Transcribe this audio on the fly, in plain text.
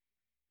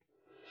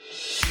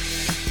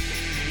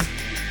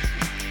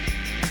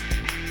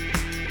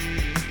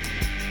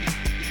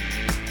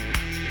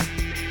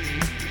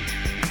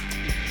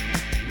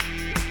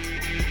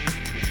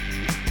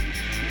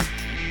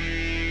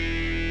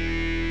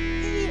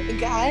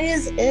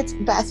guys, it's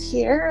Beth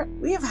here.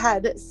 We have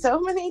had so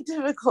many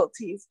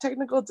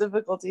technical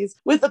difficulties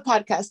with the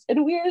podcast,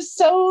 and we are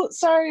so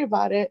sorry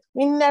about it.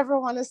 We never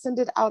want to send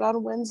it out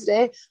on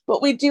Wednesday,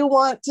 but we do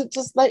want to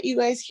just let you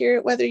guys hear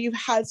it, whether you've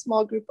had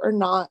small group or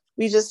not.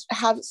 We just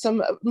have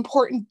some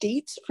important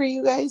dates for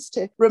you guys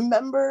to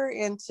remember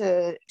and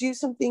to do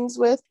some things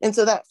with. And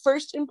so that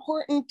first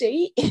important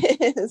date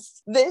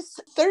is this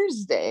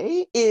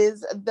Thursday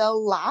is the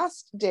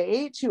last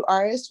day to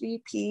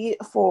RSVP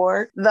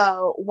for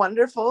the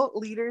wonderful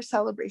Leader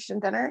Celebration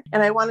Dinner.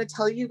 And I want to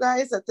tell you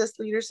guys that this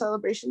Leader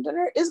Celebration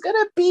Dinner is going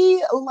to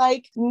be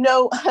like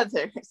no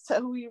other.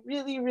 So we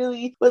really,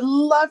 really would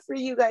love for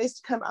you guys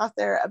to come out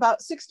there. About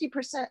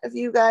 60% of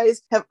you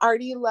guys have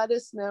already let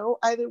us know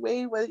either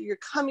way, whether you're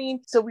coming.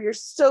 So we are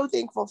so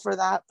thankful for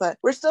that, but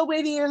we're still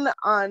waiting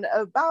on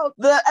about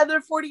the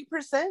other 40%.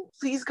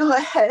 Please go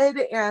ahead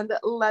and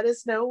let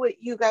us know what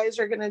you guys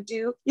are going to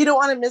do. You don't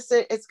want to miss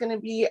it. It's going to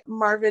be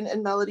Marvin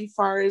and Melody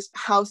Farr's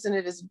house, and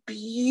it is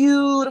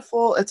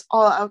beautiful. It's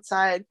all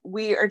outside.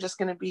 We are just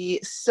going to be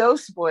so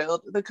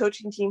spoiled. The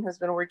coaching team has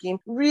been working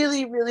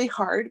really, really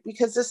hard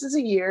because this is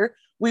a year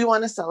we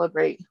want to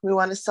celebrate. We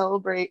want to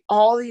celebrate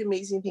all the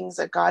amazing things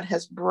that God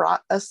has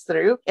brought us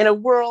through in a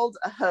world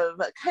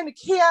of kind of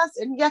chaos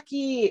and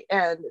yucky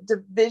and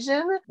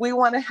division. We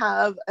want to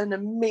have an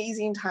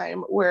amazing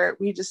time where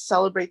we just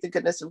celebrate the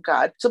goodness of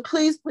God. So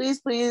please,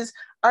 please, please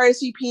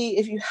RSVP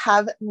if you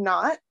have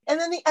not. And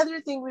then the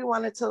other thing we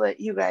wanted to let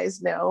you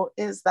guys know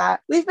is that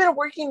we've been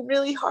working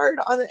really hard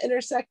on the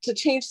Intersect to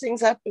change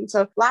things up. And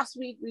so last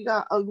week we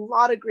got a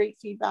lot of great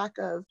feedback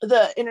of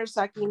the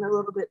Intersect being a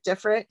little bit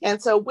different. And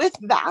so with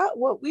that,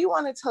 what we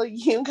want to tell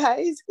you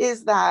guys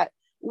is that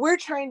we're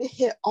trying to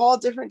hit all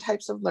different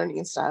types of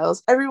learning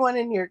styles. Everyone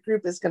in your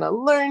group is going to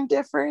learn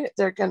different.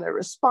 They're going to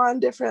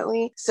respond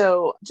differently.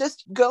 So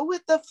just go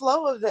with the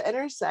flow of the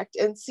Intersect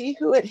and see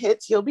who it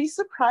hits. You'll be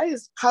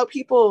surprised how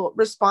people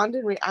respond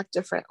and react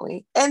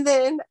differently. And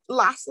then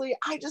lastly,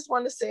 I just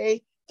want to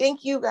say,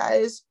 thank you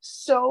guys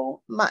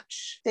so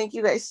much. Thank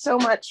you guys so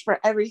much for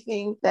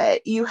everything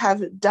that you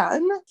have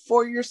done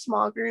for your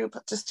small group,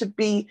 just to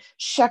be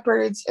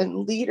shepherds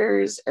and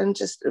leaders and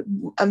just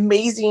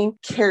amazing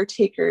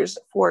caretakers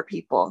for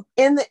people.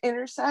 In the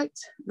Intersect,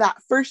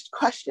 that first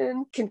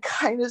question can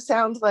kind of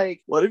sound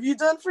like, what have you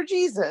done for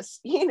Jesus?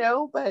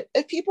 But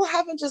if people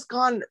haven't just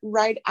gone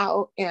right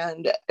out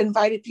and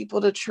invited people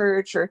to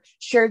church or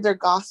shared their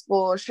gospel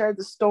or shared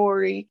the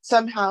story,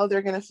 somehow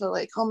they're going to feel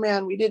like, oh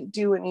man, we didn't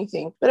do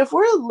anything. But if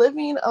we're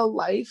living a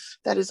life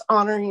that is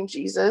honoring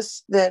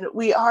Jesus, then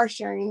we are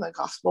sharing the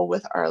gospel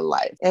with our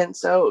life. And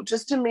so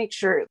just to make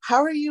sure,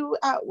 how are you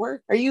at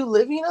work? Are you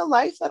living a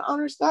life that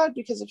honors God?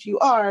 Because if you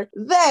are,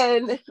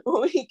 then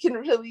we can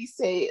really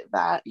say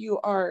that you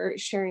are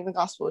sharing the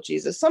gospel of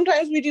Jesus.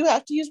 Sometimes we do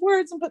have to use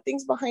words and put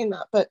things behind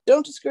that, but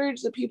don't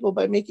discourage the people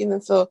by making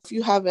them feel if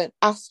you haven't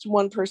asked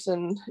one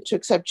person to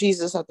accept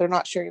Jesus that they're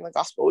not sharing the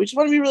gospel. We just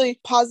want to be really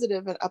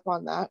positive and up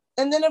on that.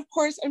 And then, of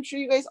course, I'm sure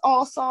you guys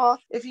all saw,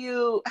 if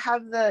you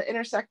have the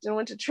Intersect and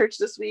went to church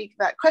this week,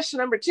 that question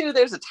number 2,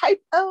 there's a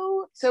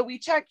typo. So we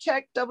check,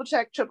 double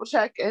check, triple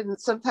check, and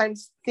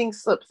sometimes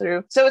things slip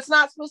through. So it's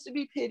not supposed to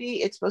be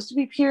pity. It's supposed to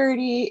be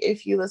purity.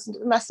 If you listen to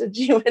the message,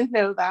 you would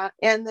know that.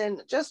 And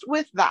then just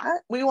with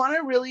that, we want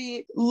to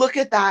really look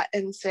at that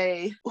and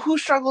say, who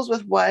struggles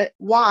with what,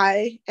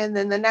 why? And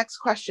then the next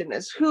question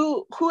is,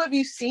 who have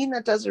you seen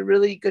that does a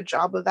really good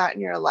job of that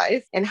in your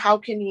life? And how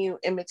can you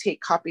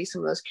imitate, copy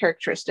some of those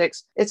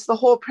characteristics? It's the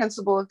whole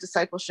principle of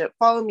discipleship.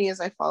 Follow me as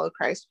I follow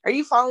Christ. Are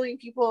you following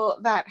people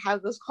that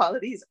have those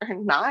qualities or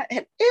not?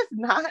 And if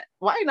not,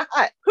 why not?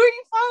 Who are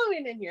you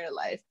following in your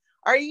life?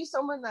 Are you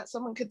someone that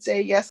someone could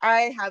say, yes,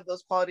 I have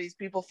those qualities,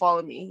 people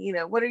follow me?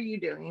 What are you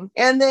doing?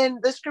 And then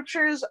the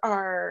scriptures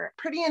are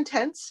pretty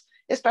intense,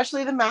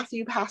 especially the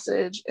Matthew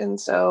passage.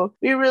 And so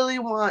we really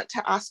want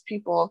to ask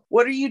people,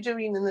 what are you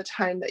doing in the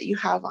time that you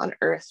have on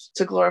earth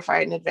to glorify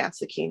and advance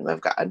the kingdom of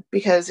God?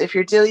 Because if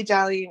you're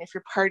dilly-dallying, if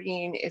you're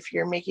partying, if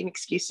you're making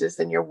excuses,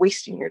 then you're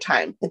wasting your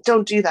time. And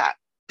don't do that.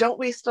 Don't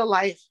waste a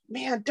life.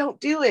 Man, don't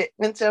do it.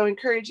 And so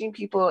encouraging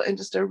people in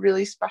just a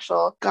really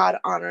special,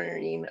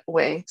 God-honoring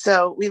way.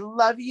 So we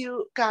love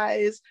you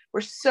guys.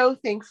 We're so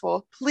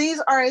thankful. Please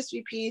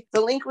RSVP.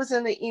 The link was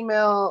in the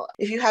email.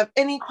 If you have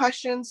any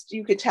questions,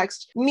 you could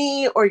text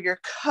me or your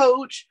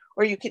coach,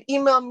 or you can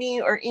email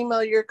me or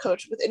email your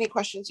coach with any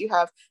questions you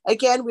have.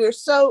 Again, we are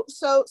so,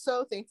 so,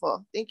 so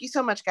thankful. Thank you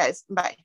so much, guys. Bye.